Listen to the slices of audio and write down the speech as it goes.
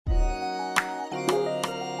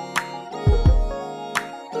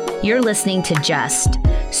You're listening to Just,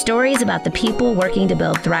 stories about the people working to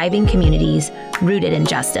build thriving communities rooted in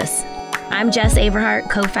justice. I'm Jess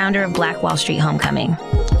Averhart, co-founder of Black Wall Street Homecoming.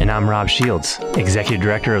 And I'm Rob Shields, executive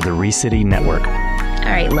director of the ReCity Network.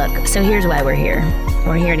 All right, look, so here's why we're here.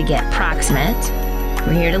 We're here to get proximate.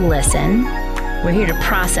 We're here to listen. We're here to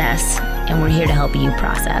process. And we're here to help you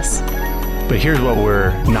process. But here's what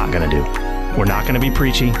we're not going to do. We're not going to be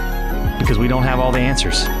preachy because we don't have all the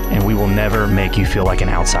answers, and we will never make you feel like an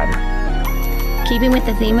outsider. Keeping with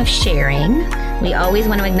the theme of sharing, we always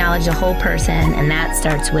want to acknowledge the whole person, and that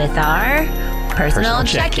starts with our personal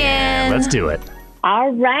check-in. Let's do it.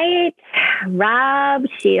 All right. Rob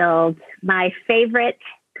Shields, my favorite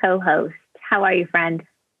co-host. How are you, friend?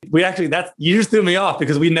 You just threw me off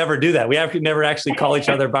because we never do that. We never actually call each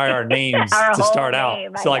other by our names to start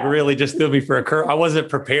out. So really just threw me for a curve. I wasn't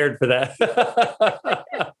prepared for that.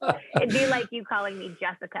 It'd be like you calling me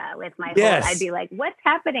Jessica with my yes. I'd be like, what's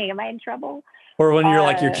happening? Am I in trouble? Or when you're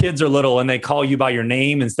like, your kids are little and they call you by your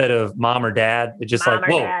name instead of mom or dad. It's just like,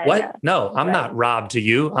 whoa, dad, what? Yeah. No, I'm not Rob to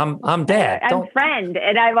you. I'm dad. I'm friend.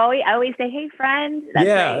 And I always say, hey, friend.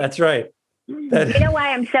 That's right. You know why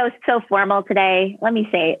I'm so formal today? Let me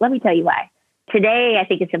tell you why. Today, I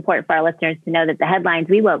think it's important for our listeners to know that the headlines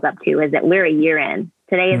we woke up to is that we're a year in.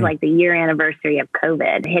 Today is like the year anniversary of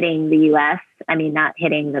COVID hitting the U.S. I mean, not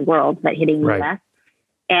hitting the world, but hitting the U.S.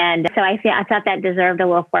 And so I thought that deserved a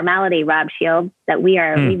little formality, Rob Shields, that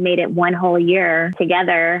we've made it one whole year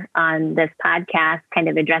together on this podcast, kind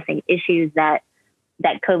of addressing issues that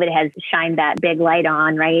COVID has shined that big light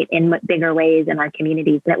on, right, in bigger ways in our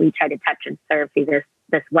communities that we try to touch and serve through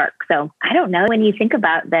this work. So I don't know, when you think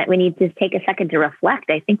about that, when you just take a second to reflect,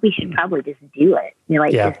 I think we should probably just do it.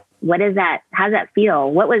 Just, what is that? How does that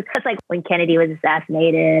feel? It's like when Kennedy was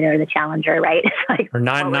assaminated or the Challenger, right? It's like, or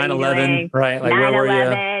 9/11, right? Like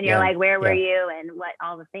 9/11, you're like, where were you? And what,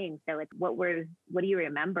 all the things. So it's what do you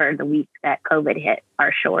remember the week that COVID hit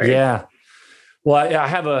our shores? Yeah.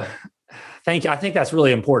 Well, thank you. I think that's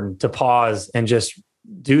really important to pause and just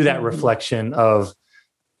do that reflection of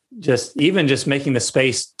just making the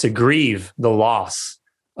space to grieve the loss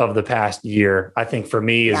of the past year. I think for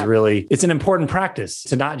me is really, it's an important practice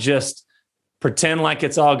to not just pretend like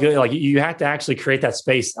it's all good. Like you have to actually create that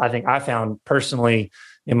space. I think I found personally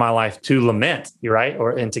in my life to lament, right?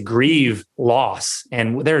 And to grieve loss.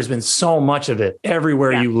 And there's been so much of it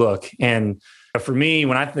everywhere you look. And for me,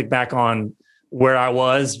 when I think back on where I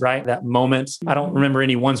was, right, that moment, I don't remember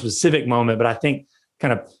any one specific moment, but I think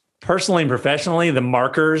kind of personally and professionally, the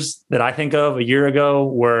markers that I think of a year ago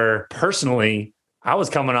were personally, I was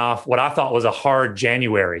coming off what I thought was a hard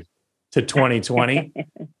January to 2020.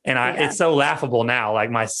 And it's so laughable now.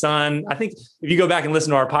 Like my son, I think if you go back and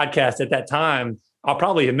listen to our podcast at that time, I'll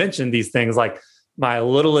probably have mentioned these things. Like my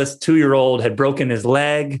littlest 2-year-old had broken his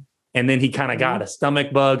leg. And then he kind of got a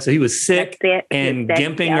stomach bug. So he was sick and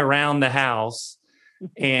gimping around the house.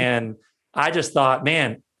 And I just thought,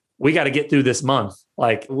 man, we got to get through this month.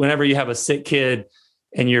 Like whenever you have a sick kid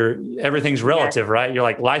and everything's relative, right? You're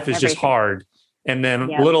like, life is just hard. And then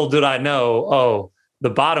little did I know, the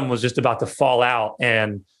bottom was just about to fall out.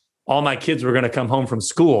 And all my kids were going to come home from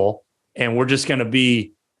school. And we're just going to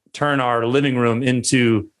turn our living room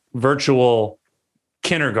into virtual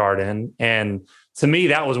kindergarten. And to me,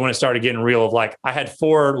 that was when it started getting real of like, I had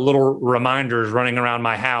 4 little reminders running around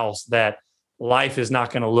my house that life is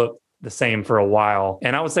not going to look the same for a while.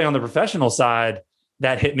 And I would say on the professional side,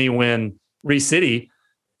 that hit me when ReCity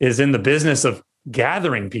is in the business of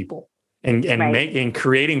gathering people and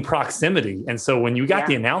creating proximity. And so when you got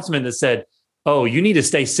the announcement that said, oh, you need to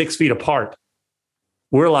stay 6 feet apart,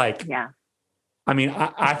 we're like, I mean,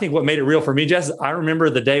 I think what made it real for me, Jess, I remember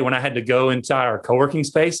the day when I had to go into our co-working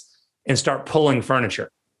space and start pulling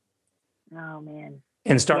furniture. Oh, man.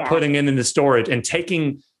 And start putting it into storage and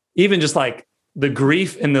taking even just like the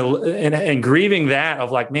grief and grieving that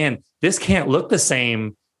of like, man, this can't look the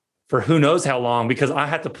same for who knows how long, because I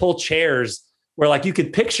had to pull chairs where like you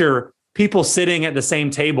could picture people sitting at the same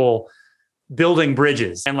table building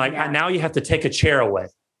bridges. And like now you have to take a chair away.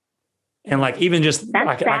 And like, even just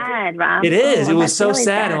that's sad, Rob. It is. It was so really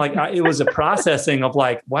sad. And like, it was a processing of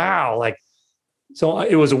like, wow, like, so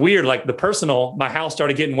it was weird. Like my house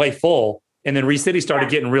started getting way full, and then ReCity started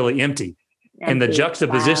getting really empty. And the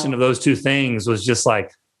juxtaposition of those two things was just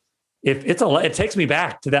like, it takes me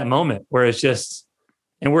back to that moment where it's just,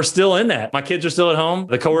 and we're still in that. My kids are still at home.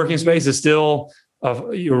 The co-working space is still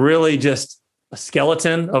really just a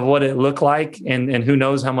skeleton of what it looked like. And who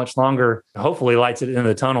knows how much longer, hopefully lights it in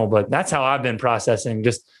the tunnel. But that's how I've been processing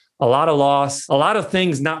just a lot of loss, a lot of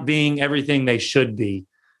things not being everything they should be.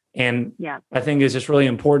 And Yeah. I think it's just really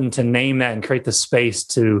important to name that and create the space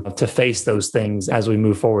to face those things as we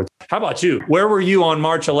move forward. How about you? Where were you on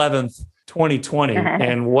March 11th, 2020?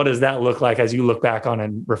 And what does that look like as you look back on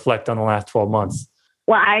and reflect on the last 12 months?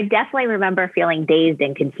 Well, I definitely remember feeling dazed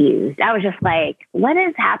and confused. I was just like, what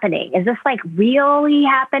is happening? Is this like really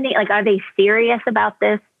happening? Like, are they serious about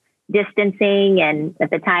this distancing? And at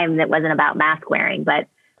the time, it wasn't about mask wearing, but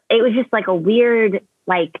it was just like a weird,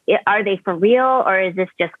 like, are they for real? Or is this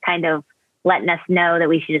just kind of letting us know that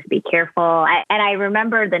we should just be careful? And I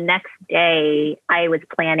remember the next day, I was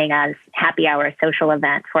planning a happy hour social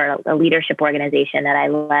event for a leadership organization that I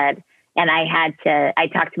led. And I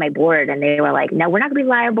talked to my board and they were like, no, we're not going to be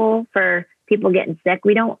liable for people getting sick.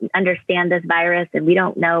 We don't understand this virus and we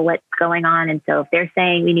don't know what's going on. And so if they're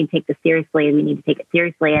saying we need to take this seriously, we need to take it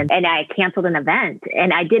seriously. And I canceled an event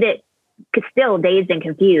and I did it still dazed and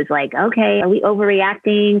confused, like, okay, are we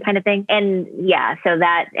overreacting kind of thing? And yeah, so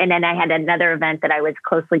that, and then I had another event that I was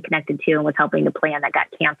closely connected to and was helping to plan that got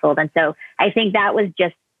canceled. And so I think that was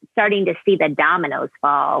just starting to see the dominoes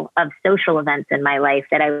fall of social events in my life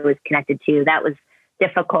that I was connected to. That was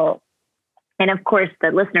difficult. And of course, the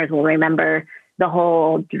listeners will remember the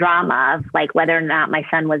whole drama of like whether or not my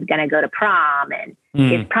son was going to go to prom and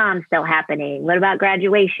is prom still happening? What about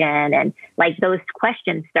graduation? And like those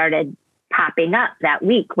questions started popping up that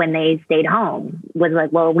week when they stayed home. Was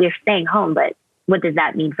like, well, we're staying home, but what does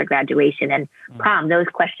that mean for graduation and prom? Those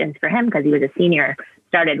questions for him, because he was a senior,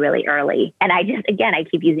 started really early. And I just, again, I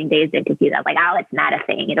keep using dazed and confused. I was like, oh, it's not a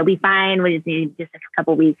thing. It'll be fine. We just need just a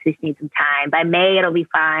couple of weeks. We just need some time. By May, it'll be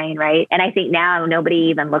fine, right? And I think now nobody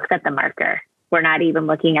even looks at the marker. We're not even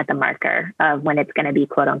looking at the marker of when it's going to be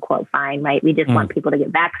quote unquote fine, right? We just want people to get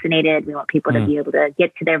vaccinated. We want people to be able to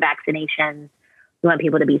get to their vaccinations. We want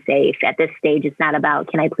people to be safe. At this stage, it's not about,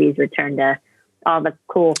 can I please return to all the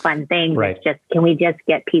cool, fun things? Right. It's just, can we just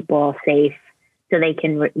get people safe so they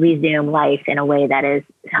can resume life in a way that is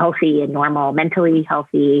healthy and normal, mentally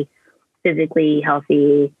healthy, physically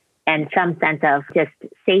healthy, and some sense of just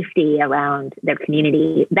safety around their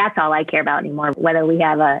community. That's all I care about anymore. Whether we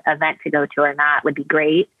have an event to go to or not would be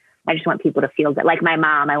great. I just want people to feel good. Like my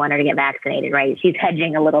mom, I want her to get vaccinated, right? She's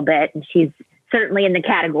hedging a little bit and she's certainly in the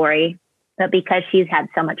category, but because she's had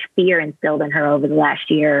so much fear instilled in her over the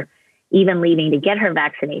last year, even leaving to get her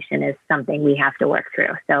vaccination is something we have to work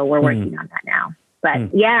through. So we're working on that now.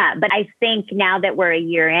 But yeah, but I think now that we're a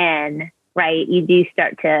year in, right, you do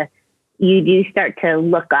start to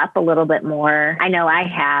look up a little bit more. I know I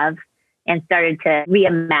have, and started to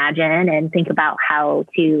reimagine and think about how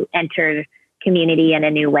to enter community in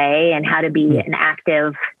a new way and how to be an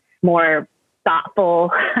active, more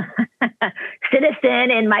thoughtful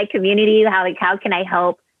citizen in my community. How can I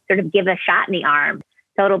help sort of give a shot in the arm?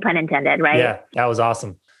 Total pun intended, right? Yeah, that was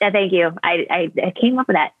awesome. Yeah, thank you. I came up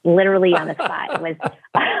with that literally on the spot. It was,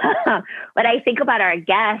 but I think about our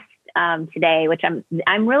guest today, which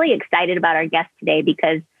I'm really excited about our guest today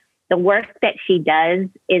because the work that she does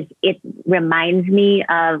it reminds me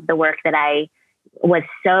of the work that I was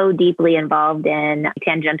so deeply involved in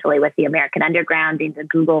tangentially with the American Underground, being the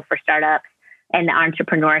Google for startups and the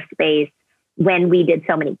entrepreneur space when we did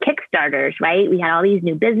so many Kickstarters, right? We had all these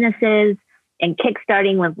new businesses and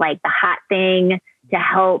kickstarting was like the hot thing to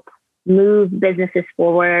help move businesses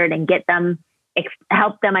forward and get them,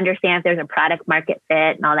 help them understand if there's a product market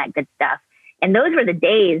fit and all that good stuff. And those were the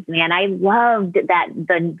days, man. I loved that,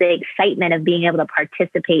 the excitement of being able to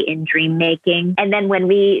participate in dream making. And then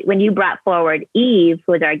when you brought forward Eve,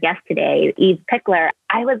 who is our guest today, Eve Pickler,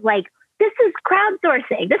 I was like, this is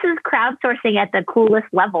crowdsourcing. This is crowdsourcing at the coolest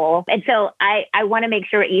level. And so I want to make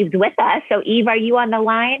sure Eve's with us. So Eve, are you on the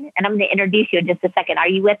line? And I'm going to introduce you in just a second. Are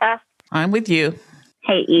you with us? I'm with you.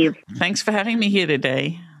 Hey, Eve. Thanks for having me here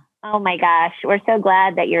today. Oh my gosh, we're so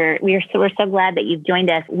glad that we're so glad that you've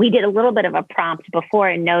joined us. We did a little bit of a prompt before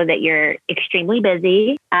and know that you're extremely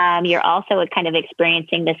busy. You're also kind of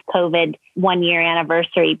experiencing this COVID 1-year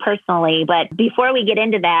anniversary personally. But before we get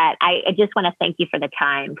into that, I just want to thank you for the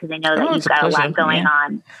time because I know that you've got a lot going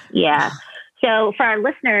on. Yeah. So for our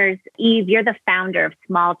listeners, Eve, you're the founder of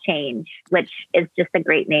Small Change, which is just a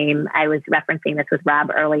great name. I was referencing this with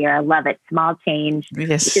Rob earlier. I love it. Small Change,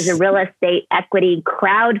 yes, which is a real estate equity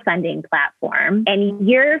crowdfunding platform. And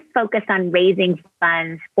you're focused on raising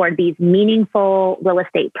funds for these meaningful real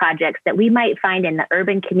estate projects that we might find in the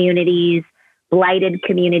urban communities, blighted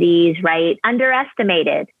communities, right?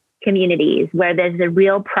 Underestimated communities where there's a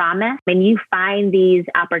real promise. When you find these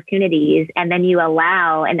opportunities and then you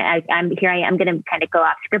allow, and I'm going to kind of go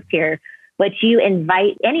off script here, but you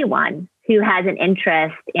invite anyone who has an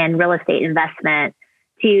interest in real estate investment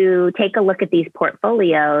to take a look at these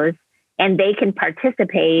portfolios and they can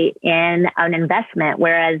participate in an investment.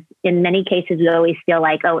 Whereas in many cases, we always feel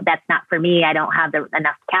like, oh, that's not for me. I don't have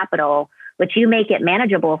enough capital. But you make it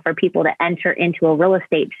manageable for people to enter into a real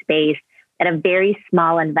estate space at a very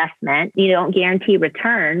small investment. You don't guarantee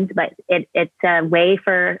returns, but it's a way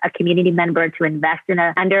for a community member to invest in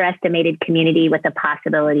an underestimated community with a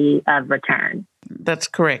possibility of return. That's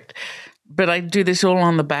correct. But I do this all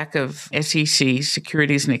on the back of SEC,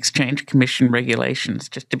 Securities and Exchange Commission regulations,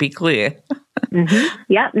 just to be clear. Mm-hmm.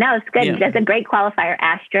 Yep. No, it's good. Yeah. That's a great qualifier.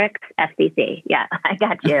 Asterisk FCC. Yeah, I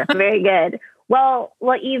got you. Very good. Well,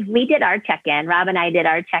 Eve, we did our check-in. Rob and I did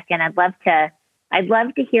our check-in. I'd love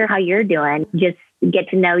to hear how you're doing. Just get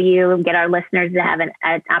to know you, get our listeners to have an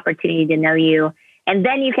opportunity to know you. And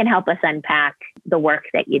then you can help us unpack the work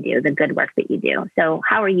that you do, the good work that you do. So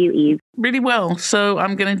how are you, Eve? Really well. So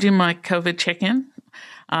I'm going to do my COVID check-in.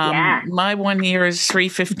 My 1 year is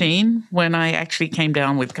 3/15 when I actually came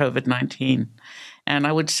down with COVID-19. And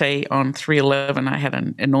I would say on 3/11, I had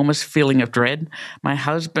an enormous feeling of dread. My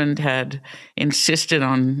husband had insisted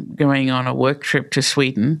on going on a work trip to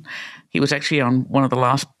Sweden. He was actually on one of the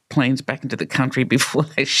last planes back into the country before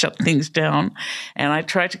they shut things down. And I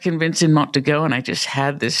tried to convince him not to go. And I just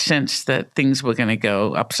had this sense that things were going to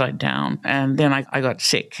go upside down. And then I got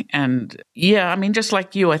sick. And yeah, I mean, just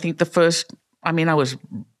like you, I think I was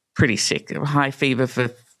pretty sick, high fever for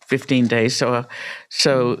 15 days.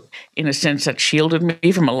 So in a sense, that shielded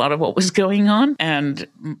me from a lot of what was going on. And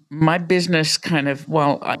my business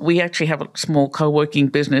we actually have a small co-working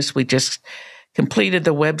business. We just completed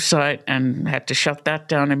the website and had to shut that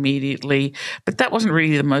down immediately. But that wasn't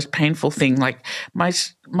really the most painful thing. Like my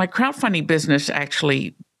crowdfunding business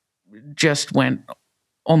actually just went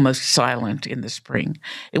almost silent in the spring.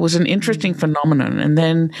 It was an interesting phenomenon. And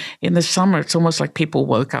then in the summer, it's almost like people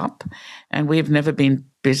woke up, and we've never been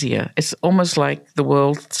busier. It's almost like the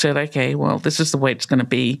world said, okay, well, this is the way it's going to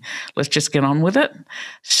be. Let's just get on with it.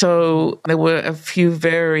 So there were a few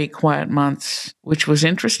very quiet months, which was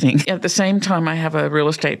interesting. At the same time, I have a real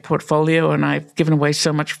estate portfolio, and I've given away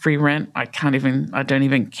so much free rent. I don't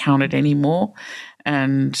even count it anymore.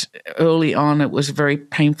 And early on, it was very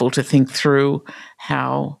painful to think through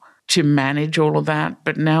how to manage all of that.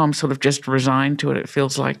 But now I'm sort of just resigned to it. It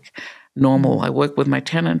feels like normal. I work with my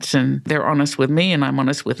tenants, and they're honest with me, and I'm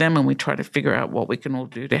honest with them, and we try to figure out what we can all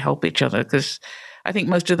do to help each other. Because I think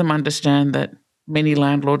most of them understand that many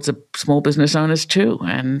landlords are small business owners too,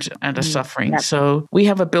 and are suffering. Yep. So we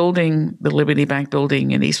have a building, the Liberty Bank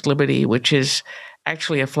building in East Liberty, which is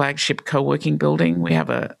actually a flagship co-working building. We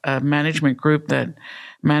have a management group that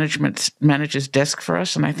manages desk for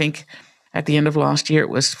us. And I think at the end of last year, it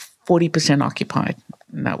was 40% occupied.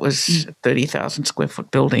 And that was 30,000 square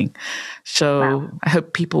foot building. So wow. I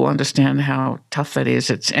hope people understand how tough that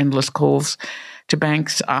is. It's endless calls to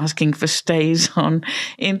banks asking for stays on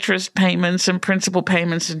interest payments and principal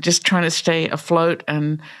payments, and just trying to stay afloat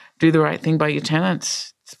and do the right thing by your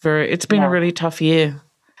tenants. It's been a really tough year.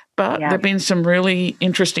 But there have been some really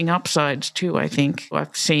interesting upsides too, I think.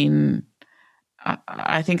 I've seen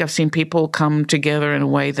people come together in a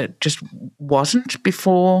way that just wasn't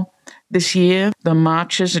before this year. The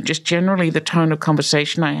marches and just generally the tone of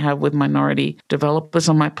conversation I have with minority developers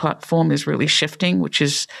on my platform is really shifting, which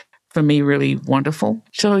is, for me, really wonderful.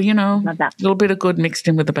 So, a little bit of good mixed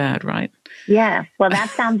in with the bad, right? Yeah. Well, that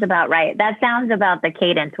sounds about right. That sounds about the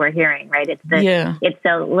cadence we're hearing, right? It's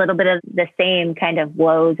a little bit of the same kind of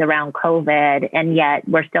woes around COVID, and yet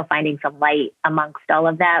we're still finding some light amongst all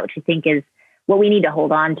of that, which I think is what we need to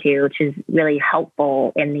hold on to, which is really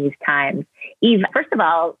helpful in these times. Eve, first of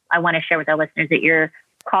all, I want to share with our listeners that you're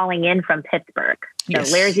calling in from Pittsburgh. So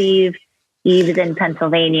yes. Where's Eve? Eve is in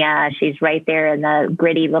Pennsylvania. She's right there in the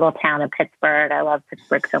gritty little town of Pittsburgh. I love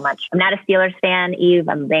Pittsburgh so much. I'm not a Steelers fan, Eve.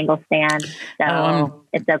 I'm a Bengals fan. So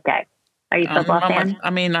it's okay. Are you a football fan?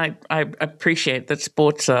 I appreciate that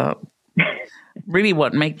sports are really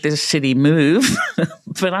what make this city move,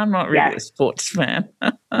 but I'm not really a sports fan.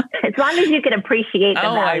 As long as you can appreciate the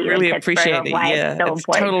value I really appreciate it. Yeah, it's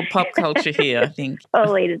total pop culture here, I think.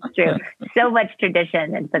 Totally, it's true. So much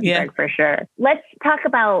tradition in Pittsburgh for sure. Let's talk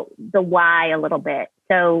about the why a little bit.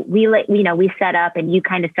 So we set up, and you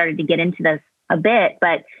kind of started to get into this a bit,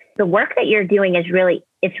 but the work that you're doing is really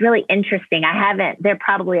interesting. There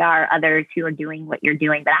probably are others who are doing what you're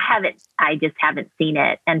doing, but I just haven't seen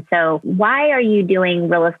it. And so why are you doing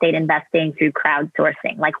real estate investing through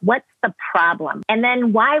crowdsourcing? Like, what's the problem? And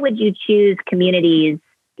then why would you choose communities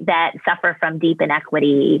that suffer from deep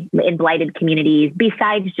inequity in blighted communities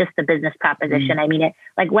besides just the business proposition? I mean,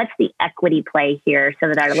 what's the equity play here so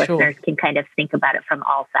that our listeners can kind of think about it from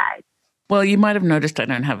all sides? Well, you might have noticed I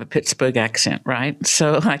don't have a Pittsburgh accent, right?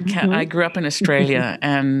 So I grew up in Australia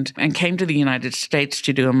and came to the United States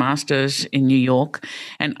to do a master's in New York,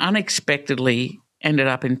 and unexpectedly ended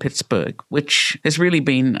up in Pittsburgh, which has really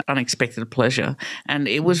been unexpected pleasure. And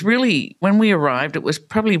it was really, when we arrived, it was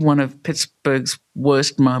probably one of Pittsburgh's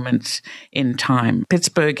worst moments in time.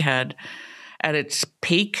 Pittsburgh had, at its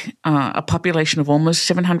peak, a population of almost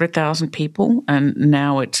 700,000 people, and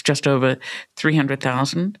now it's just over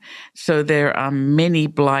 300,000. So there are many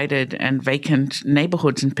blighted and vacant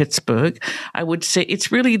neighborhoods in Pittsburgh. I would say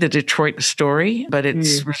it's really the Detroit story, but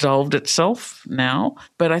it's resolved itself now.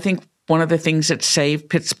 But I think one of the things that saved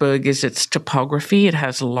Pittsburgh is its topography. It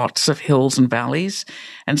has lots of hills and valleys.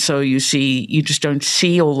 And so you just don't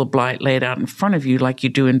see all the blight laid out in front of you like you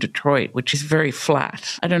do in Detroit, which is very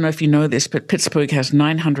flat. I don't know if you know this, but Pittsburgh has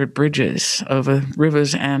 900 bridges over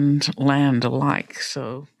rivers and land alike.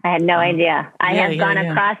 So I had no idea. I have gone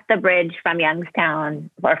across the bridge from Youngstown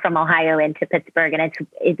or from Ohio into Pittsburgh, and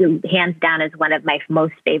it hands down is one of my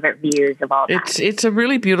most favorite views of all time. It's a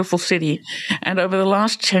really beautiful city. And over the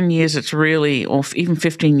last 10 years, it's really, or even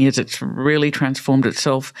 15 years, it's really transformed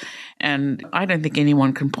itself. And I don't think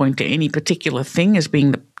anyone can point to any particular thing as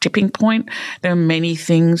being the tipping point. There are many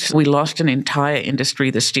things. We lost an entire industry,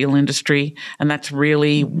 the steel industry, and that's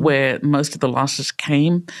really where most of the losses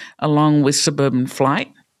came, along with suburban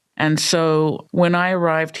flight. And so when I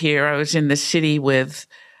arrived here, I was in the city with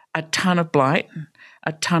a ton of blight,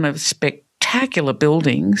 a ton of spectacular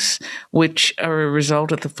buildings, which are a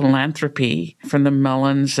result of the philanthropy from the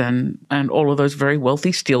Mellons and all of those very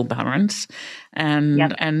wealthy steel barons,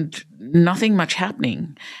 and nothing much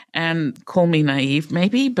happening. And call me naive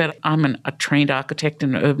maybe, but I'm a trained architect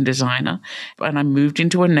and urban designer, and I moved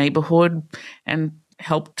into a neighborhood and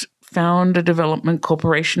helped found a development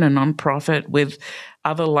corporation, a nonprofit with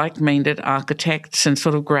other like-minded architects, and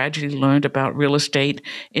sort of gradually learned about real estate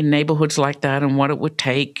in neighborhoods like that and what it would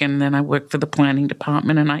take. And then I worked for the planning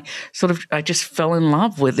department, and I just fell in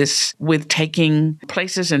love with taking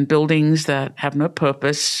places and buildings that have no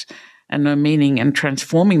purpose and no meaning and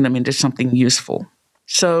transforming them into something useful.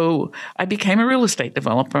 So I became a real estate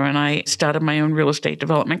developer, and I started my own real estate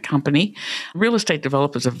development company. Real estate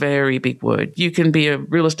developer is a very big word. You can be a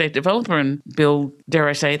real estate developer and build, dare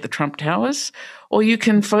I say, the Trump Towers, or you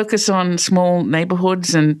can focus on small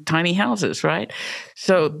neighborhoods and tiny houses, right?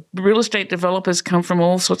 So real estate developers come from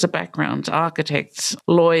all sorts of backgrounds, architects,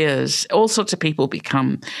 lawyers, all sorts of people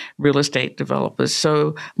become real estate developers.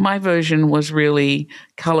 So my version was really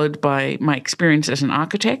colored by my experience as an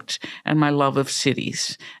architect and my love of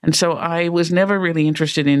cities. And so I was never really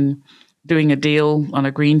interested in doing a deal on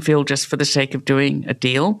a greenfield just for the sake of doing a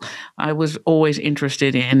deal. I was always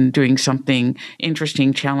interested in doing something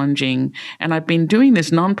interesting, challenging, and I've been doing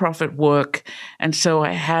this nonprofit work, and so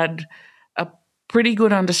I had a pretty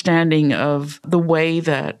good understanding of the way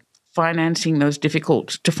that financing those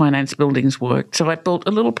difficult to finance buildings worked. So I built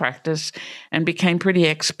a little practice and became pretty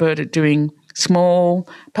expert at doing small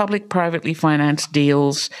public privately financed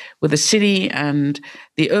deals with the city and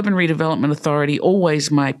the Urban Redevelopment Authority,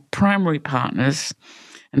 always my primary partners,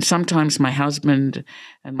 and sometimes my husband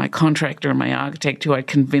and my contractor and my architect, who I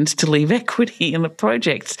convinced to leave equity in the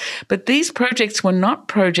projects. But these projects were not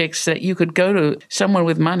projects that you could go to someone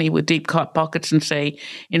with money with deep pockets and say,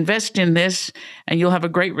 invest in this and you'll have a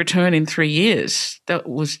great return in 3 years.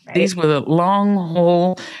 These were the long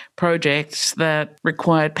haul projects that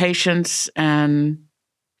required patience and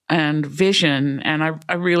vision. And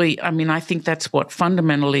I think that's what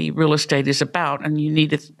fundamentally real estate is about. And you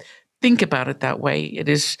need to think about it that way. It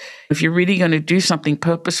is, if you're really going to do something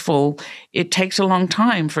purposeful, it takes a long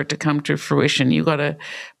time for it to come to fruition. You got to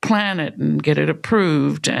plan it and get it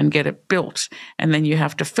approved and get it built. And then you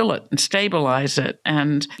have to fill it and stabilize it.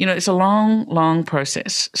 And, it's a long, long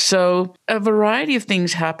process. So a variety of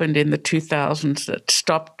things happened in the 2000s that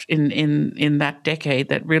stopped in that decade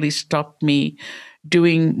that really stopped me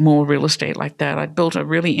doing more real estate like that. I built a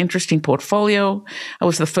really interesting portfolio. I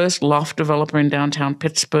was the first loft developer in downtown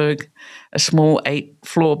Pittsburgh, a small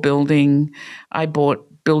 8-floor building. I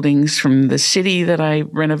bought buildings from the city that I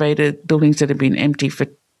renovated, buildings that had been empty for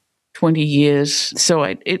 20 years.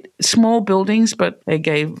 So small buildings, but they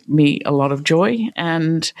gave me a lot of joy.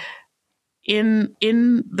 And in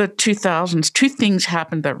the 2000s, two things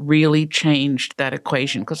happened that really changed that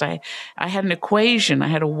equation, because I had an equation. I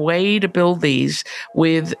had a way to build these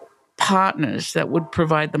with partners that would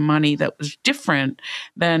provide the money that was different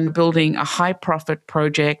than building a high-profit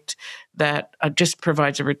project that just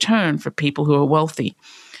provides a return for people who are wealthy.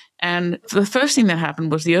 And the first thing that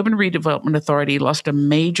happened was the Urban Redevelopment Authority lost a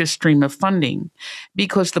major stream of funding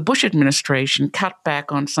because the Bush administration cut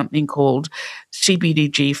back on something called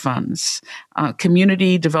CBDG funds,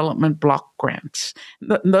 Community Development Block Grants.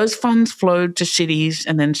 Those funds flowed to cities,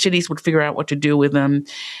 and then cities would figure out what to do with them.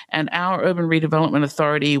 And our Urban Redevelopment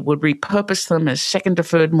Authority would repurpose them as second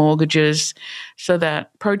deferred mortgages so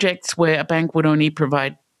that projects where a bank would only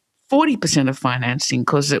provide 40% of financing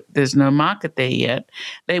because there's no market there yet,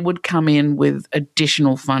 they would come in with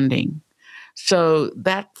additional funding. So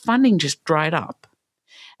that funding just dried up.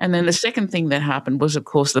 And then the second thing that happened was, of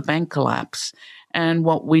course, the bank collapse. And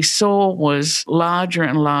what we saw was larger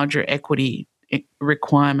and larger equity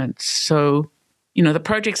requirements. So, the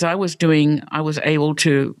projects I was doing, I was able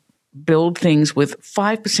to build things with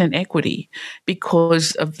 5% equity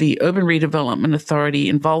because of the Urban Redevelopment Authority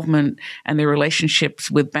involvement and their relationships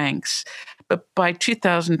with banks. But by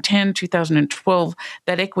 2010, 2012,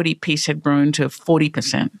 that equity piece had grown to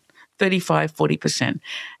 40%, 35, 40%,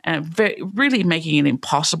 really making it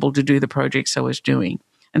impossible to do the projects I was doing.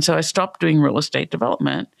 And so I stopped doing real estate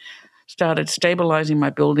development, started stabilizing my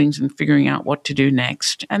buildings and figuring out what to do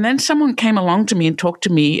next. And then someone came along to me and talked to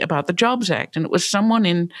me about the Jobs Act. And it was someone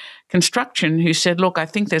in construction who said, look, I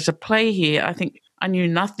think there's a play here. I knew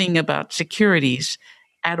nothing about securities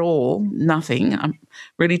at all, nothing. I'm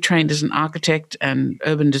really trained as an architect and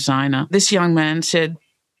urban designer. This young man said,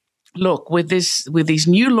 look, with these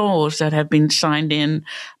new laws that have been signed in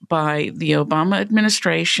by the Obama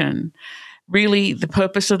administration, really, the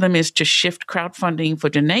purpose of them is to shift crowdfunding for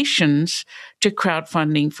donations to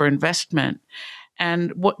crowdfunding for investment.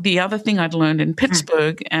 And what the other thing I'd learned in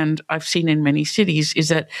Pittsburgh, and I've seen in many cities, is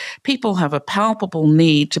that people have a palpable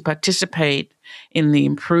need to participate in the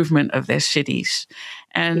improvement of their cities.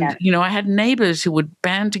 And, I had neighbors who would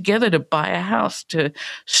band together to buy a house to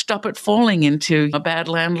stop it falling into a bad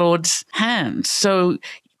landlord's hands. So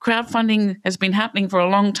crowdfunding has been happening for a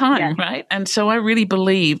long time, right? And so I really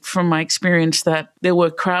believed from my experience that there were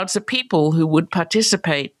crowds of people who would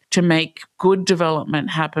participate to make good development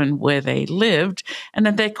happen where they lived, and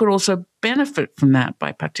that they could also benefit from that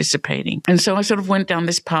by participating. And so I sort of went down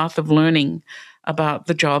this path of learning about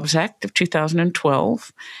the Jobs Act of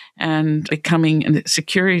 2012 and becoming a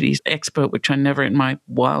securities expert, which I never in my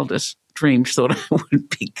wildest dreams thought I would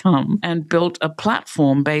become, and built a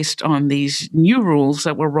platform based on these new rules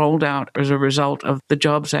that were rolled out as a result of the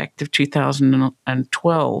Jobs Act of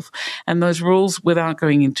 2012. And those rules, without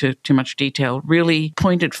going into too much detail, really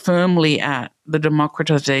pointed firmly at the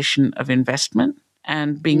democratization of investment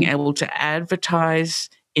and being able to advertise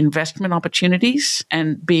investment opportunities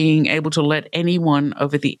and being able to let anyone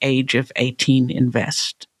over the age of 18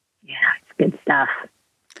 invest. Yeah, it's good stuff.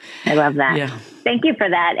 I love that. Yeah. Thank you for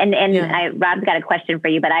that. And Rob's got a question for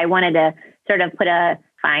you, but I wanted to sort of put a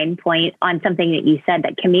fine point on something that you said,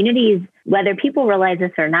 that communities, whether people realize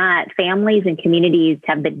this or not, families and communities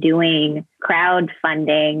have been doing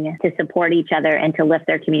crowdfunding to support each other and to lift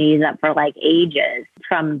their communities up for ages,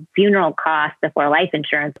 from funeral costs before life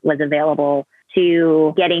insurance was available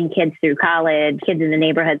to getting kids through college, kids in the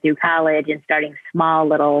neighborhood through college, and starting small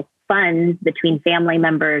little funds between family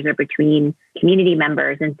members or between community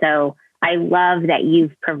members. And so I love that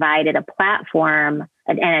you've provided a platform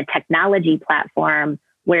and a technology platform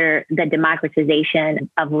where the democratization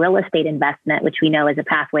of real estate investment, which we know is a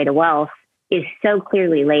pathway to wealth, is so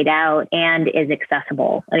clearly laid out and is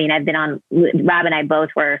accessible. I mean, Rob and I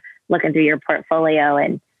both were looking through your portfolio,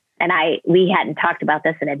 and we hadn't talked about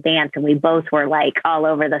this in advance, and we both were all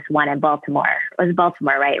over this one in Baltimore. It was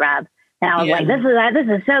Baltimore, right, Rob? And I was like, this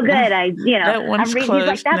is so good. That one's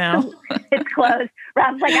closed now. It's closed.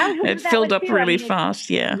 Rob's like, it filled up really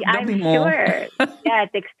fast. Yeah. I'm sure. Yeah,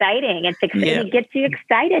 it's exciting. It gets you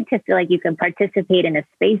excited to feel like you can participate in a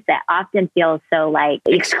space that often feels so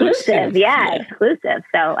exclusive. Yeah, exclusive.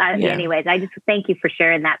 So anyways, I just thank you for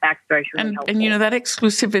sharing that backstory. And that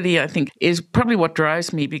exclusivity, I think, is probably what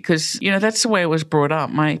drives me, because, that's the way I was brought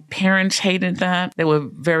up. My parents hated that. They were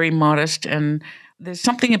very modest, and there's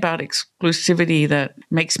something about exclusivity that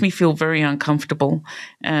makes me feel very uncomfortable.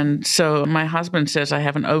 And so my husband says I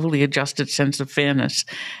have an overly adjusted sense of fairness.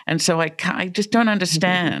 And so I just don't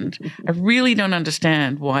understand. I really don't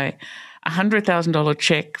understand why a $100,000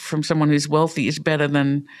 check from someone who's wealthy is better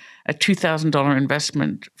than a $2,000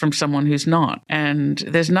 investment from someone who's not. And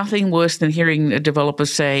there's nothing worse than hearing a developer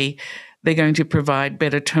say they're going to provide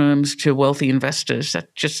better terms to wealthy investors.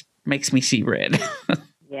 That just makes me see red.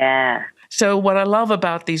 Yeah. So what I love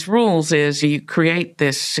about these rules is you create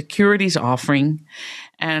this securities offering,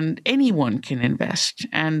 and anyone can invest.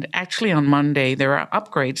 And actually on Monday, there are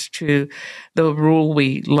upgrades to the rule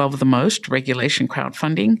we love the most, regulation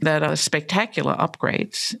crowdfunding, that are spectacular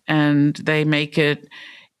upgrades. And they make it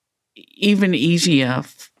even easier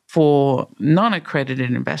for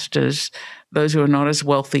non-accredited investors, those who are not as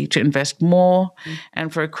wealthy, to invest more,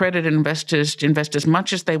 and for accredited investors to invest as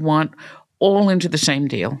much as they want, all into the same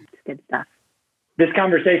deal. Good stuff. This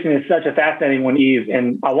conversation is such a fascinating one, Eve,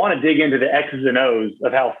 and I want to dig into the X's and O's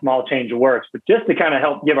of how small change works. But just to kind of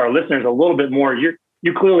help give our listeners a little bit more, you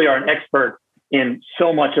clearly are an expert in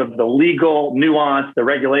so much of the legal nuance, the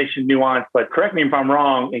regulation nuance. But correct me if I'm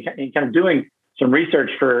wrong, in kind of doing some research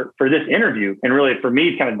for this interview, and really for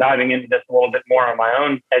me kind of diving into this a little bit more on my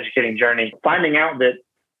own educating journey, finding out that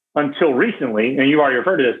until recently, and you already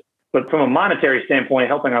referred to this, but from a monetary standpoint,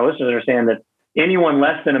 helping our listeners understand that anyone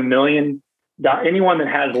that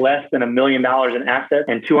has less than $1 million in assets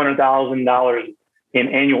and $200,000 in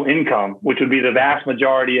annual income, which would be the vast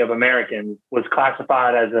majority of Americans, was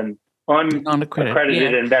classified as an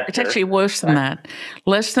unaccredited investor. It's actually worse than that.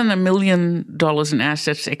 Less than $1 million in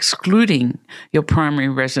assets, excluding your primary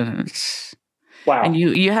residence. Wow. And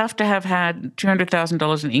you have to have had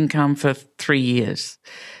 $200,000 in income for 3 years.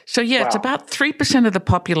 So It's about 3% of the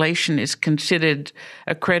population is considered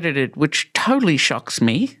accredited, which totally shocks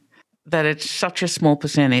me that it's such a small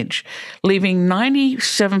percentage, leaving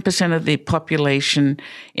 97% of the population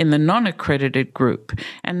in the non-accredited group.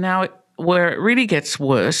 And now where it really gets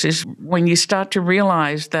worse is when you start to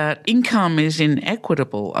realize that income is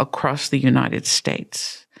inequitable across the United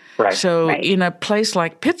States. Right. So in a place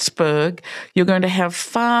like Pittsburgh, you're going to have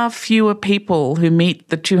far fewer people who meet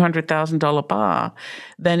the $200,000 bar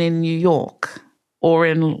than in New York or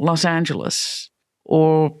in Los Angeles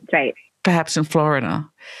or perhaps in Florida.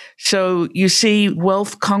 So you see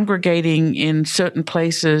wealth congregating in certain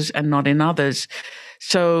places and not in others.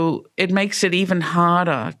 So it makes it even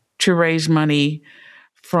harder to raise money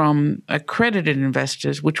from accredited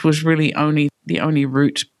investors, which was really the only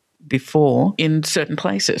route before in certain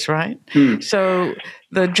places, right? So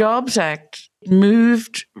the Jobs Act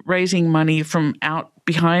moved raising money from out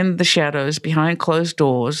behind the shadows, behind closed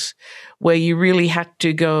doors, where you really had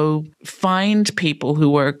to go find people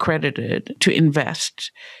who were accredited to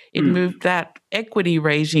invest. It moved that equity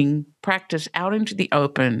raising practice out into the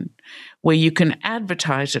open where you can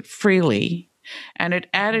advertise it freely. And it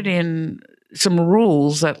added in some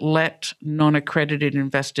rules that let non-accredited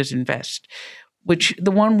investors invest, which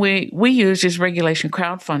the one we use is regulation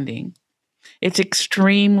crowdfunding. It's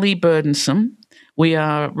extremely burdensome. We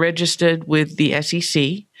are registered with the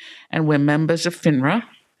SEC, and we're members of FINRA,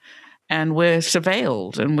 and we're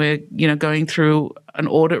surveilled, and we're going through an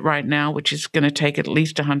audit right now, which is going to take at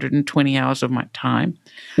least 120 hours of my time.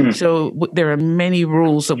 So there are many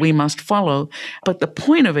rules that we must follow. But the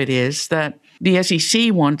point of it is that the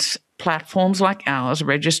SEC wants platforms like ours,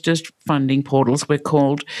 registered funding portals, we're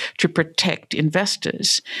called, to protect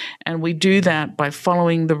investors. And we do that by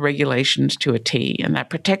following the regulations to a T. And that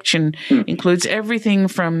protection includes everything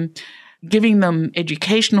from giving them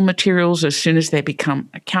educational materials as soon as they become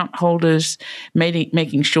account holders,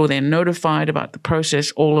 making sure they're notified about the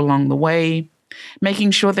process all along the way,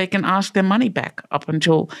 making sure they can ask their money back up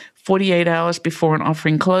until 48 hours before an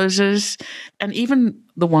offering closes. And even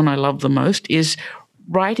the one I love the most is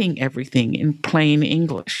writing everything in plain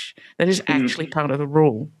English. That is actually part of the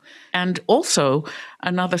rule. And also,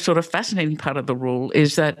 another sort of fascinating part of the rule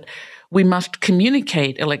is that we must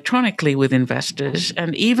communicate electronically with investors,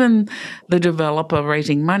 and even the developer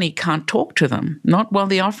raising money can't talk to them, not while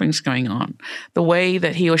the offering's going on. The way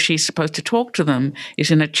that he or she's supposed to talk to them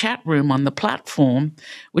is in a chat room on the platform,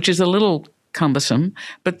 which is a little cumbersome.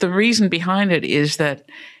 But the reason behind it is that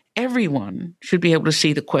everyone should be able to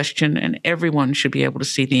see the question and everyone should be able to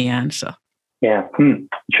see the answer. Yeah.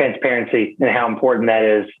 Transparency and how important that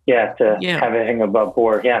is. To have everything above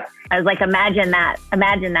board. Yeah. I was like, imagine that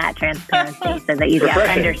transparency so that you get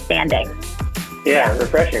understanding. Yeah.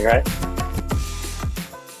 Refreshing, right?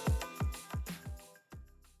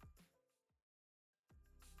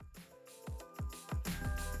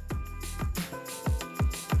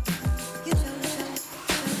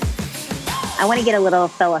 I want to get a little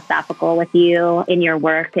philosophical with you in your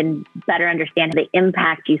work and better understand the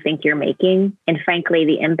impact you think you're making. And frankly,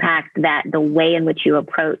 the impact that the way in which you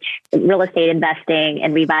approach real estate investing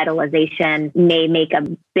and revitalization may make a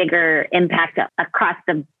bigger impact across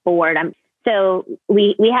the board. So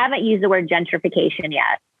we haven't used the word gentrification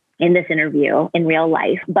yet. in this interview in real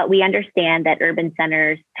life, but we understand that urban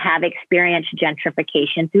centers have experienced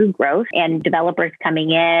gentrification through growth and developers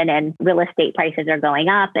coming in, and real estate prices are going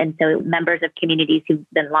up. And so members of communities who've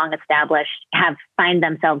been long established find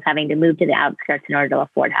themselves having to move to the outskirts in order to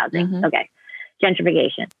afford housing. Mm-hmm. Okay.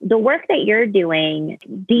 Gentrification. The work that you're doing,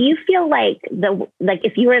 do you feel like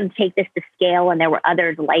if you were to take this to scale and there were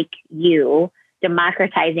others like you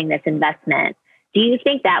democratizing this investment, do you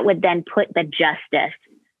think that would then put the justice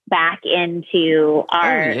back into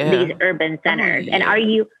these urban centers? And are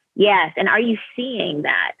you seeing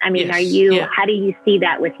that? I mean, how do you see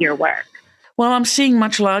that with your work? Well, I'm seeing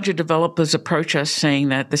much larger developers approach us saying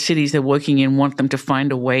that the cities they're working in want them to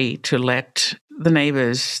find a way to let the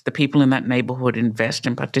neighbors, the people in that neighborhood, invest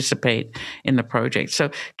and participate in the project. So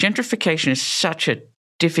gentrification is such a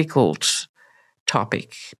difficult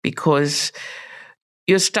topic because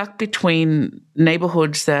you're stuck between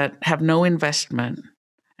neighborhoods that have no investment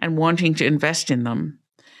and wanting to invest in them,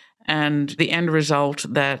 and the end result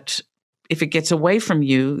that if it gets away from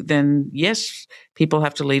you, then yes, people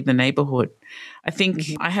have to leave the neighborhood. I think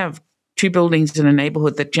I have 2 buildings in a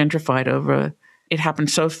neighborhood that gentrified it happened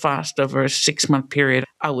so fast over a 6-month period.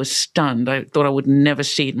 I was stunned. I thought I would never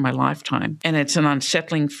see it in my lifetime. And it's an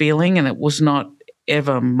unsettling feeling, and it was not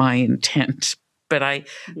ever my intent. But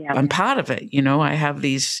I'm part of it. I have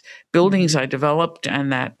these buildings I developed,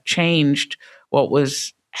 and that changed what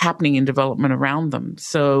was happening in development around them.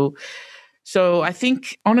 So I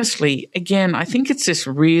think, honestly, again, I think it's this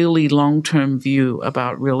really long-term view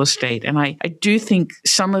about real estate. And I do think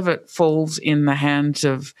some of it falls in the hands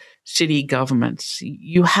of city governments.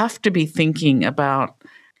 You have to be thinking about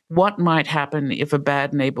what might happen if a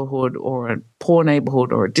bad neighborhood or a poor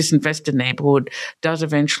neighborhood or a disinvested neighborhood does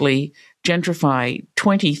eventually gentrify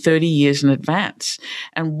 20, 30 years in advance.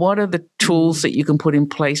 And what are the tools that you can put in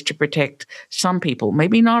place to protect some people?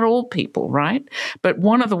 Maybe not all people, right? But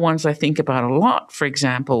one of the ones I think about a lot, for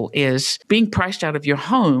example, is being priced out of your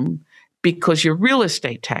home because your real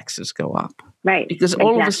estate taxes go up. Right. Because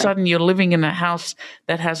all of a sudden you're living in a house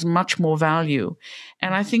that has much more value.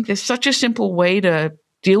 And I think there's such a simple way to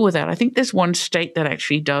deal with that. I think there's one state that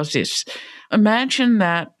actually does this. Imagine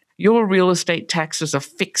that your real estate taxes are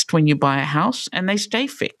fixed when you buy a house, and they stay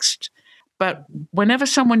fixed. But whenever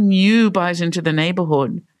someone new buys into the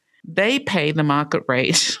neighborhood, they pay the market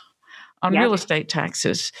rate on real estate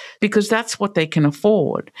taxes because that's what they can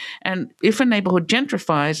afford. And if a neighborhood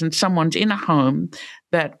gentrifies and someone's in a home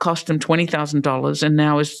that cost them $20,000 and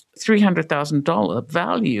now is $300,000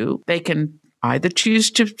 value, they can either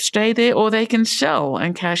choose to stay there or they can sell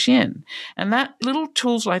and cash in. And that little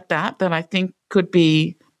tools like that I think could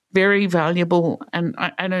be very valuable. And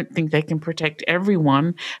I don't think they can protect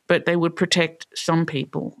everyone, but they would protect some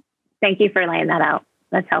people. Thank you for laying that out.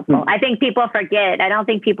 That's helpful. I think people forget. I don't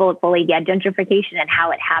think people fully get gentrification and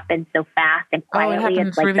how it happens so fast and quietly. Oh, it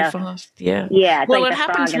happens really fast. Yeah. Yeah. Well, it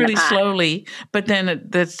happens really slowly, but then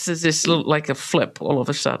there's this like a flip all of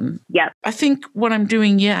a sudden. Yeah. I think what I'm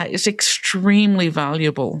doing, is extremely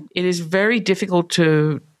valuable. It is very difficult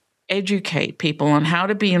to educate people on how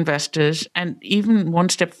to be investors, and even one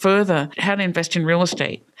step further, how to invest in real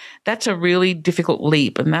estate. That's a really difficult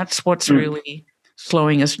leap, and that's what's really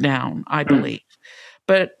slowing us down, I believe.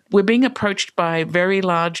 But we're being approached by very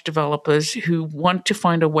large developers who want to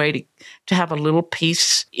find a way to have a little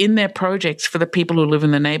piece in their projects for the people who live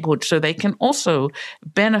in the neighborhood so they can also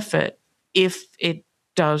benefit if it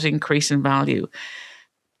does increase in value.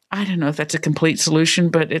 I don't know if that's a complete solution,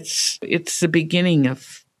 but it's the beginning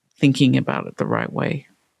of thinking about it the right way.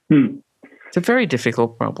 It's a very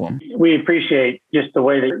difficult problem. We appreciate just the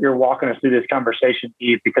way that you're walking us through this conversation,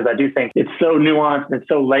 Eve, because I do think it's so nuanced and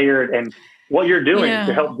so layered, and what you're doing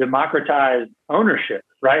to help democratize ownership,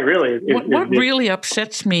 right? Really. What really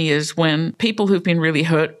upsets me is when people who've been really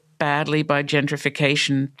hurt badly by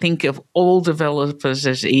gentrification think of all developers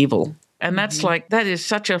as evil. And that is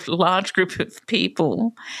such a large group of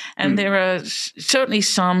people. And there are certainly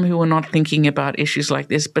some who are not thinking about issues like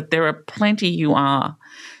this, but there are plenty who are.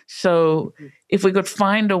 So if we could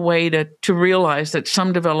find a way to realize that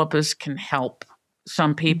some developers can help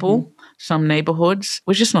some people, some neighborhoods,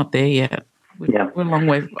 we're just not there yet. We're a long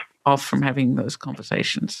way off from having those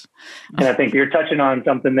conversations. And I think you're touching on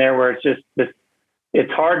something there where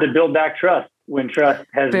it's hard to build back trust when trust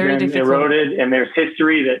has been eroded, and there's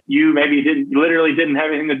history that you maybe literally didn't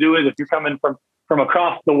have anything to do with if you're coming from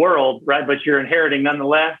across the world, right? But you're inheriting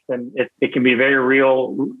nonetheless, and it can be very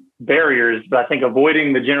real barriers. But I think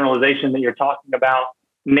avoiding the generalization that you're talking about,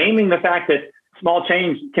 naming the fact that small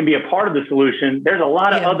change can be a part of the solution. There's a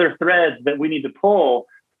lot of other threads that we need to pull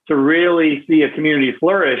to really see a community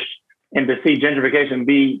flourish. and to see gentrification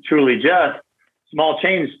be truly just, small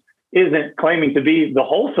change isn't claiming to be the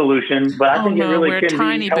whole solution, but I think it really can be helping. We're a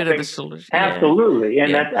tiny bit of the solution. Absolutely.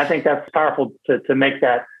 And I think that's powerful to make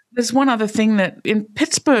that. There's one other thing that in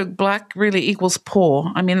Pittsburgh, black really equals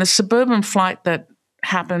poor. I mean, the suburban flight that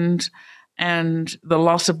happened and the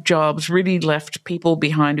loss of jobs really left people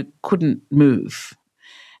behind who couldn't move.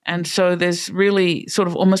 And so there's really sort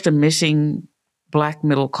of almost a missing black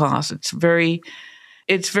middle class. It's very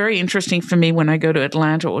interesting for me when I go to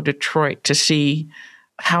Atlanta or Detroit to see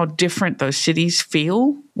how different those cities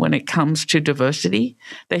feel when it comes to diversity.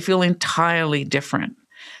 They feel entirely different.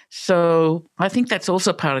 So I think that's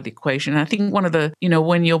also part of the equation. I think one of the,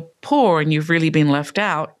 when you're poor and you've really been left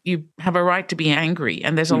out, you have a right to be angry.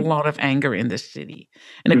 And there's a lot of anger in this city.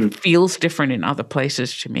 And it feels different in other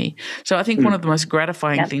places to me. So I think one of the most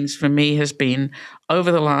gratifying things for me has been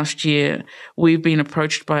over the last year, we've been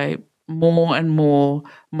approached by more and more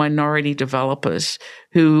minority developers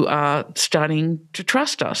who are starting to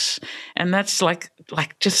trust us. And that's like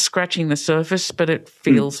just scratching the surface, but it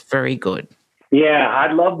feels very good. Yeah,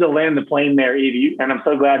 I'd love to land the plane there, Evie. And I'm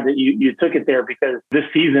so glad that you took it there, because this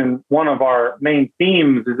season, one of our main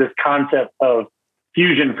themes is this concept of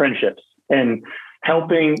fusion friendships and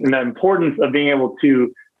helping, and the importance of being able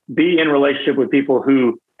to be in relationship with people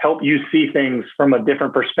who help you see things from a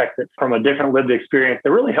different perspective, from a different lived experience,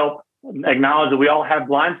 that really help acknowledge that we all have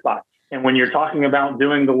blind spots. And when you're talking about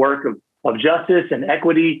doing the work of justice and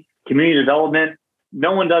equity, community development,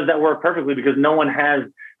 no one does that work perfectly, because no one has,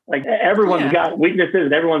 everyone's got weaknesses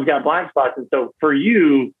and everyone's got blind spots. And so for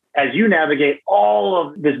you, as you navigate all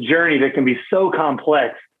of this journey that can be so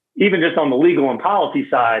complex, even just on the legal and policy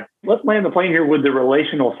side, let's land the plane here with the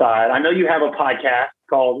relational side. I know you have a podcast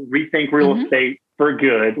called Rethink Real Estate for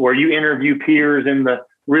Good, where you interview peers in the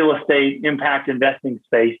real estate impact investing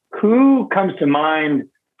space. Who comes to mind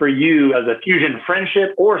for you as a fusion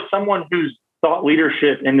friendship, or someone whose thought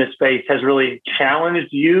leadership in this space has really challenged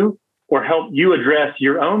you or helped you address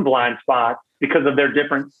your own blind spots because of their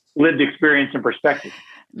different lived experience and perspective?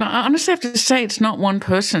 No, I honestly have to say it's not one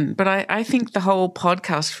person, but I think the whole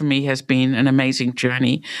podcast for me has been an amazing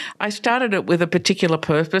journey. I started it with a particular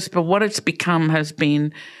purpose, but what it's become has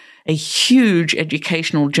been a huge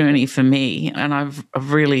educational journey for me, and I've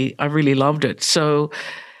really loved it. So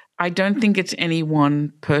I don't think it's any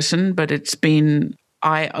one person, but it's been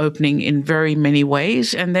eye-opening in very many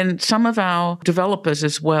ways. And then some of our developers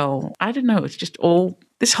as well. I don't know, it's just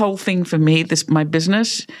this whole thing for me, my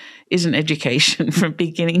business is an education from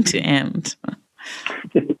beginning to end.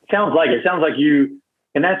 It sounds like you,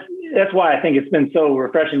 and that's why I think it's been so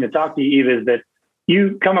refreshing to talk to you, Eve, is that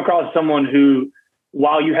you come across someone who,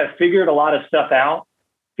 while you have figured a lot of stuff out,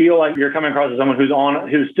 feel like you're coming across as someone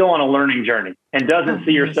who's still on a learning journey and doesn't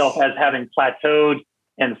see yourself as having plateaued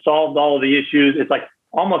and solved all of the issues. It's like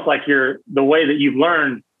almost like the way that you've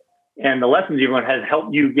learned and the lessons you've learned has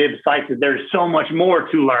helped you give sight that there's so much more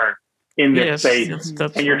to learn in this space.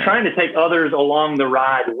 And you're trying to take others along the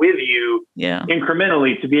ride with you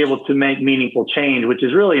incrementally to be able to make meaningful change, which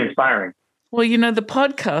is really inspiring. Well, the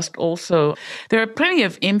podcast also, there are plenty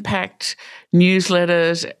of impact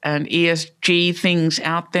newsletters and ESG things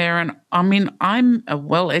out there. And I mean, I'm a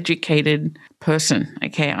well-educated person,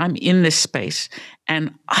 okay? I'm in this space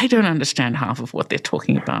and I don't understand half of what they're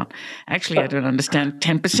talking about. Actually, I don't understand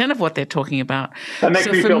 10% of what they're talking about. That makes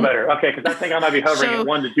me feel better. Okay, because I think I might be hovering at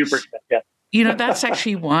 1 to 2%. Yeah. That's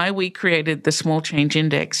actually why we created the Small Change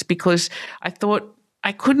Index, because I thought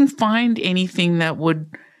I couldn't find anything that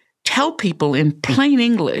would tell people in plain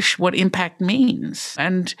English what impact means.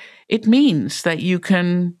 And it means that you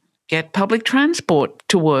can get public transport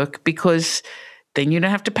to work because then you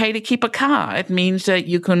don't have to pay to keep a car. It means that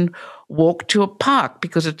you can walk to a park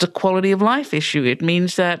because it's a quality of life issue. It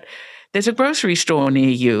means that there's a grocery store near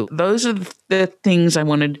you. Those are the things I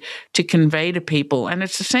wanted to convey to people. And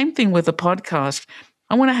it's the same thing with the podcast.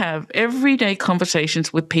 I want to have everyday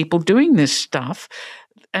conversations with people doing this stuff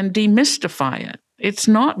and demystify it. It's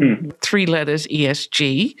not 3 letters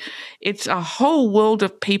ESG. It's a whole world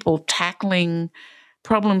of people tackling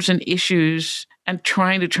problems and issues and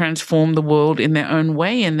trying to transform the world in their own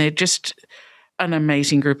way. And they're just an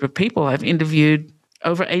amazing group of people. I've interviewed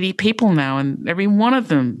over 80 people now, and every one of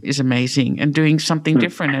them is amazing and doing something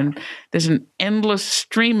different. And there's an endless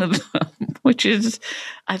stream of them, which is,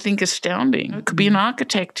 I think, astounding. It could be an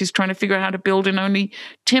architect who's trying to figure out how to build in only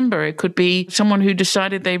timber. It could be someone who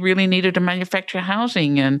decided they really needed to manufacture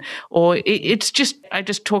housing. I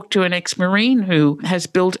just talked to an ex-Marine who has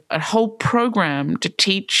built a whole program to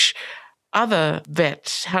teach other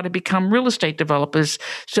vets how to become real estate developers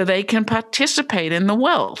so they can participate in the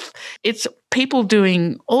wealth. It's people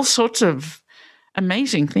doing all sorts of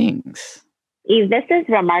amazing things. Eve, this is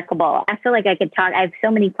remarkable. I feel like I could talk. I have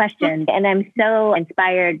so many questions, and I'm so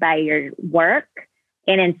inspired by your work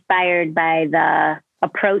and inspired by the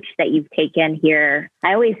approach that you've taken here.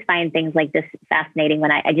 I always find things like this fascinating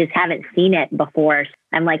when I just haven't seen it before.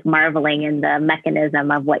 I'm like marveling in the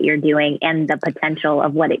mechanism of what you're doing and the potential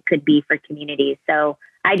of what it could be for communities. So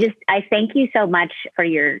I thank you so much for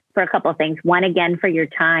a couple of things. One, again, for your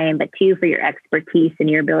time, but two, for your expertise and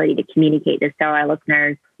your ability to communicate this to our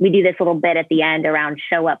listeners. We do this little bit at the end around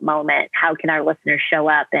show up moment. How can our listeners show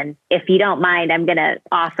up? And if you don't mind, I'm going to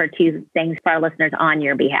offer two things for our listeners on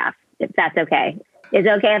your behalf, if that's okay. Is it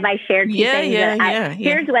okay if I share two things?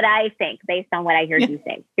 Here's what I think based on what I heard you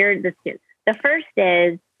say. Here's the two. The first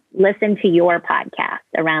is listen to your podcast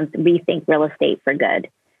around Rethink Real Estate for Good.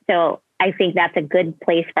 So I think that's a good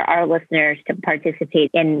place for our listeners to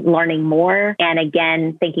participate in learning more. And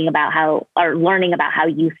again, learning about how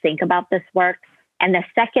you think about this work. And the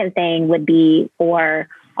second thing would be for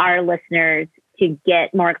our listeners to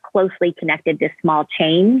get more closely connected to small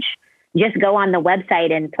change. Just go on the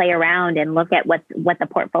website and play around and look at what the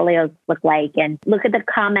portfolios look like and look at the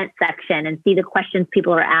comment section and see the questions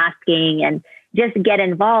people are asking and just get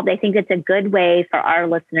involved. I think it's a good way for our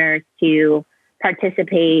listeners to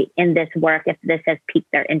participate in this work if this has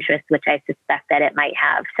piqued their interest, which I suspect that it might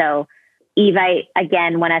have. So Eve, I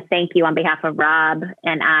again want to thank you on behalf of Rob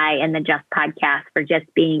and I and the Just podcast for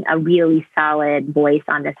just being a really solid voice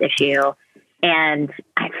on this issue. And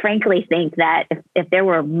I frankly think that if there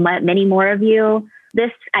were many more of you,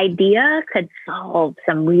 this idea could solve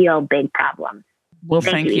some real big problems. Well,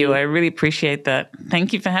 thank you. I really appreciate that.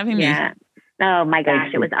 Thank you for having me. Yeah. Oh my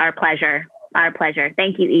gosh, it was our pleasure. Our pleasure.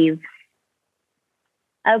 Thank you, Eve.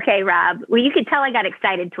 Okay, Rob. Well, you could tell I got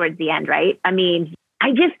excited towards the end, right? I mean,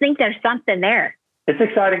 I just think there's something there. It's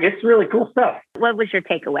exciting. It's really cool stuff. What was your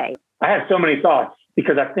takeaway? I have so many thoughts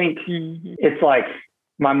because I think it's like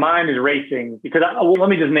my mind is racing because let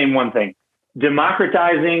me just name one thing.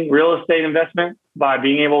 Democratizing real estate investment by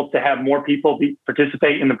being able to have more people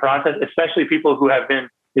participate in the process, especially people who have been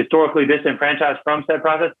historically disenfranchised from said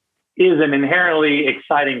process, is an inherently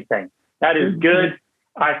exciting thing. That is good.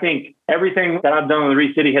 I think everything that I've done with the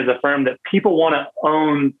REIT City has affirmed that people want to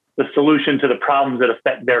own the solution to the problems that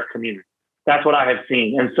affect their community. That's what I have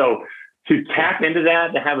seen. And so to tap into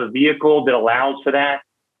that, to have a vehicle that allows for that,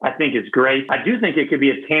 I think is great. I do think it could be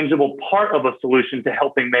a tangible part of a solution to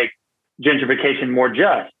helping make gentrification more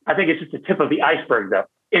just. I think it's just the tip of the iceberg, though.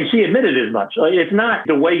 And she admitted as much. It's not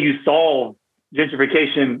the way you solve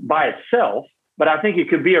gentrification by itself, but I think it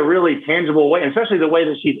could be a really tangible way, especially the way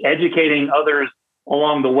that she's educating others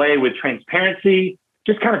along the way with transparency,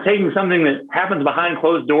 just kind of taking something that happens behind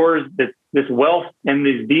closed doors, this wealth and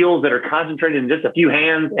these deals that are concentrated in just a few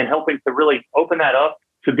hands and helping to really open that up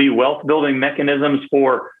to be wealth building mechanisms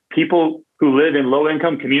for people who live in low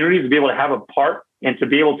income communities to be able to have a part and to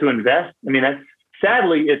be able to invest. I mean,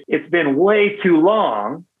 sadly, it's been way too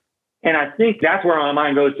long. And I think that's where my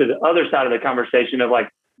mind goes to the other side of the conversation of like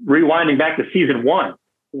rewinding back to season 1,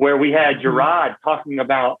 where we had Gerard talking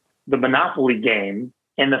about the monopoly game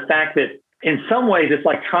and the fact that in some ways it's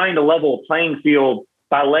like trying to level a playing field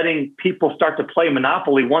by letting people start to play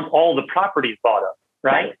monopoly once all the property's bought up,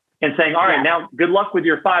 right? And saying, all right, now good luck with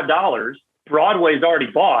your $5. Broadway's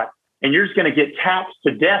already bought and you're just going to get tapped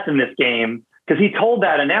to death in this game. Because he told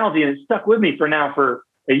that analogy and it stuck with me for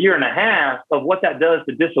a year and a half of what that does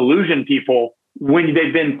to disillusion people when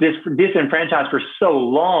they've been disenfranchised for so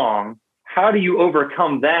long. How do you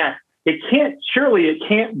overcome that? Surely it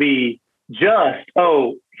can't be just,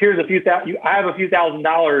 oh, here's I have a few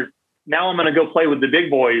 $1,000s. Now I'm going to go play with the big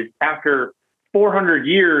boys after 400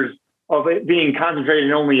 years of it being concentrated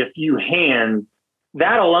in only a few hands.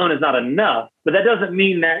 That alone is not enough, but that doesn't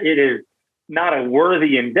mean that it is not a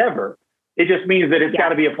worthy endeavor. It just means that it's got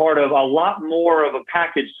to be a part of a lot more of a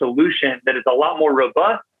package solution that is a lot more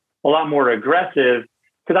robust, a lot more aggressive.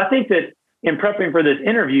 Because I think that in prepping for this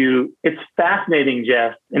interview, it's fascinating,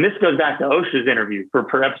 Jess, and this goes back to OSHA's interview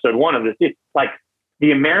for episode 1 of this. It's like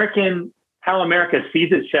how America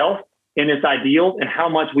sees itself in its ideals and how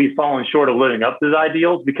much we've fallen short of living up to those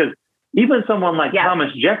ideals. Because even someone like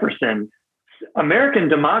Thomas Jefferson, American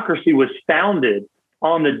democracy was founded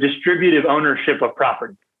on the distributive ownership of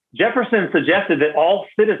property. Jefferson suggested that all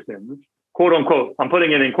citizens, quote unquote, I'm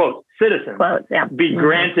putting it in quotes, citizens, be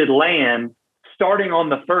granted land starting on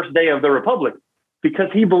the first day of the Republic, because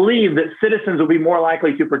he believed that citizens would be more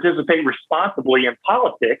likely to participate responsibly in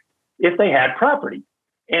politics if they had property.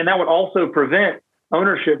 And that would also prevent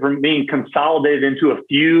ownership from being consolidated into a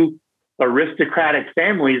few aristocratic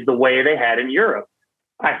families the way they had in Europe.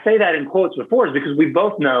 I say that in quotes before is because we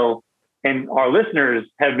both know, and our listeners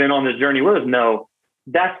have been on this journey with us, know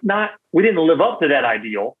we didn't live up to that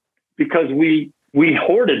ideal because we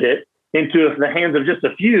hoarded it into the hands of just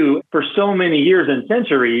a few for so many years and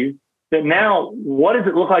centuries that now what does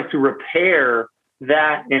it look like to repair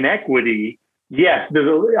that inequity? Yes,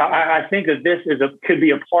 I think that this could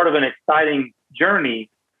be a part of an exciting journey,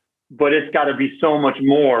 but it's got to be so much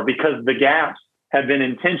more because the gaps have been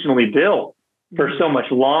intentionally built for so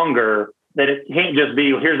much longer that it can't just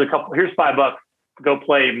be, here's $5, go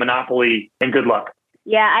play Monopoly and good luck.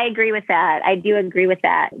 Yeah, I agree with that. I do agree with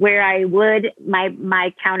that. Where I would,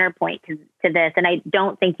 my counterpoint to this, and I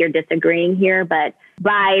don't think you're disagreeing here, but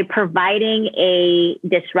by providing a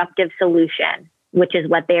disruptive solution, which is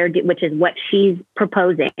what she's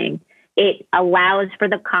proposing, it allows for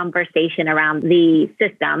the conversation around the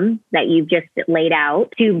system that you've just laid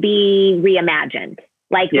out to be reimagined.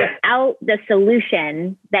 Like without the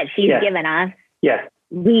solution that she's given us,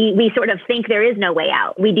 we sort of think there is no way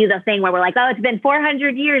out. We do the thing where we're like, oh, it's been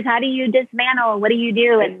 400 years. How do you dismantle? What do you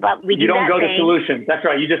do? And you don't go to solutions. That's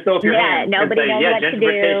right. You just throw up your hands. Nobody knows what to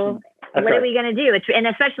do. What are we going to do? And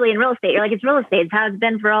especially in real estate, you're like, it's real estate. It's how it's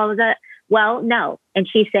been for all of that. Well, no. And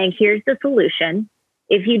she's saying, here's the solution.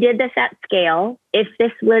 If you did this at scale, if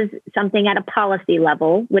this was something at a policy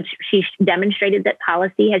level, which she demonstrated that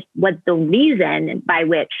policy was the reason by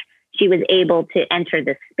which she was able to enter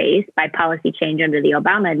this space by policy change under the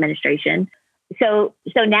Obama administration. So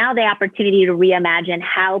now the opportunity to reimagine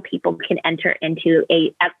how people can enter into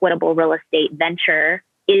a equitable real estate venture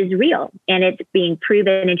is real, and it's being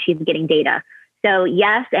proven, and she's getting data. So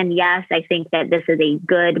yes, I think that this is a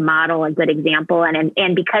good model, a good example.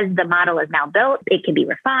 And because the model is now built, it can be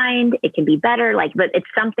refined, it can be better, but it's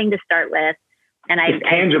something to start with. And it's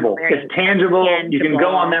tangible. It's tangible. You can go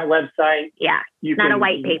on that website. Yeah. It's not a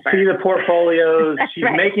white paper. See the portfolios. She's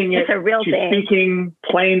making it. It's a real she's thing. Speaking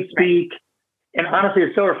plain speak. Right. And honestly,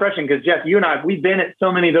 it's so refreshing because Jeff, you and I, we've been at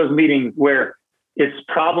so many of those meetings where it's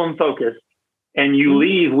problem focused. And you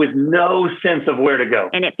leave with no sense of where to go.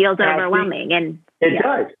 And it feels overwhelming. And it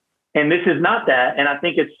does. And this is not that. And I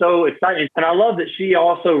think it's so exciting. And I love that she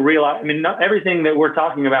also realized, not everything that we're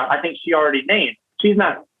talking about, I think she already named. She's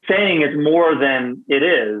not saying it's more than it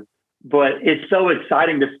is, but it's so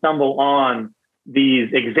exciting to stumble on these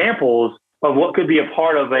examples of what could be a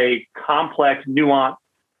part of a complex, nuanced,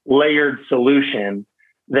 layered solution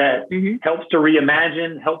that helps to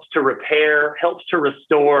reimagine, helps to repair, helps to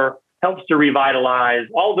restore, helps to revitalize,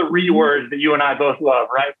 all the words that you and I both love,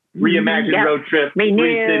 right? Reimagine, road trip, renew,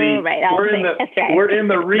 re-city. Right, we're in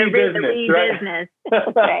the re-business, right?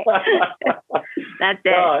 That's right. That's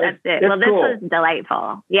it. Well, this was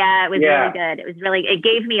delightful. Yeah, it was really good. It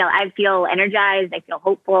gave me, I feel energized. I feel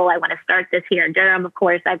hopeful. I want to start this here in Durham. Of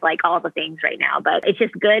course, I've all the things right now, but it's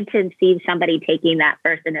just good to see somebody taking that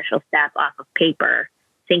first initial step off of paper,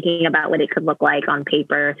 thinking about what it could look like on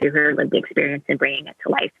paper through her lived experience and bringing it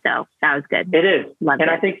to life. So that was good. It is. And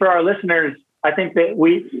I think for our listeners, I think that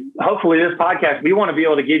hopefully this podcast, we want to be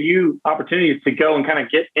able to give you opportunities to go and kind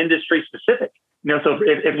of get industry specific. So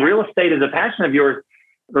if real estate is a passion of yours,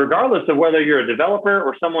 regardless of whether you're a developer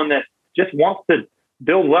or someone that just wants to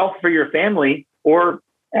build wealth for your family or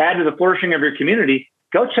add to the flourishing of your community,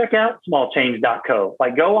 go check out smallchange.co.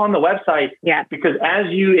 Go on the website. Yeah. Because as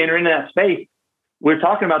you enter into that space, we're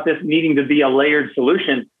talking about this needing to be a layered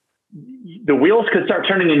solution. The wheels could start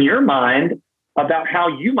turning in your mind about how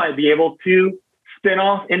you might be able to spin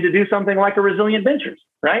off and to do something like a Resilient Ventures,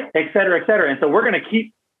 right? Et cetera, et cetera. And so we're going to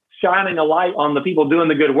keep shining a light on the people doing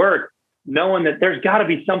the good work, knowing that there's got to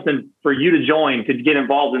be something for you to join to get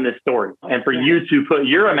involved in this story and for you to put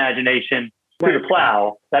your imagination to the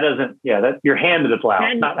plow. That's your hand to the plow,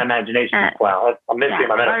 not imagination to the plow. I'm missing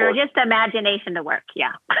my metaphor. Or just imagination to work.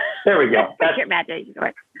 Yeah. There we go. Put your imagination to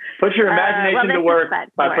work. Put your imagination to work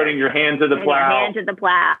by putting your hand to the plow. Your hand to the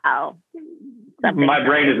plow. My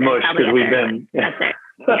brain is mush because we've been. That's it.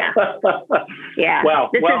 Yeah. Yeah. Wow.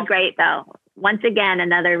 This is great, though. Once again,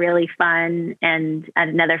 another really fun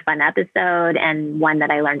episode, and one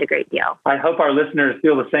that I learned a great deal. I hope our listeners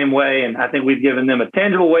feel the same way. And I think we've given them a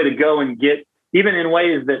tangible way to go and get, even in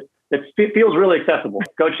ways that feels really accessible.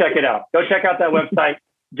 Go check it out. Go check out that website.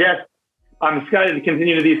 Jess, I'm excited to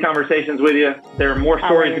continue these conversations with you. There are more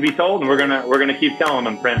stories to be told, and we're gonna keep telling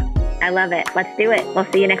them, friend. I love it. Let's do it.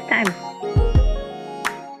 We'll see you next time.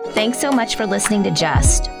 Thanks so much for listening to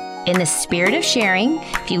Just. In the spirit of sharing,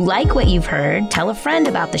 if you like what you've heard, tell a friend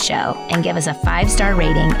about the show and give us a 5-star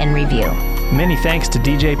rating and review. Many thanks to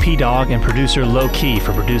DJ P-Dog and producer Low Key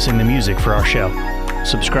for producing the music for our show.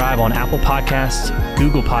 Subscribe on Apple Podcasts,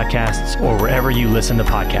 Google Podcasts, or wherever you listen to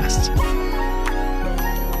podcasts.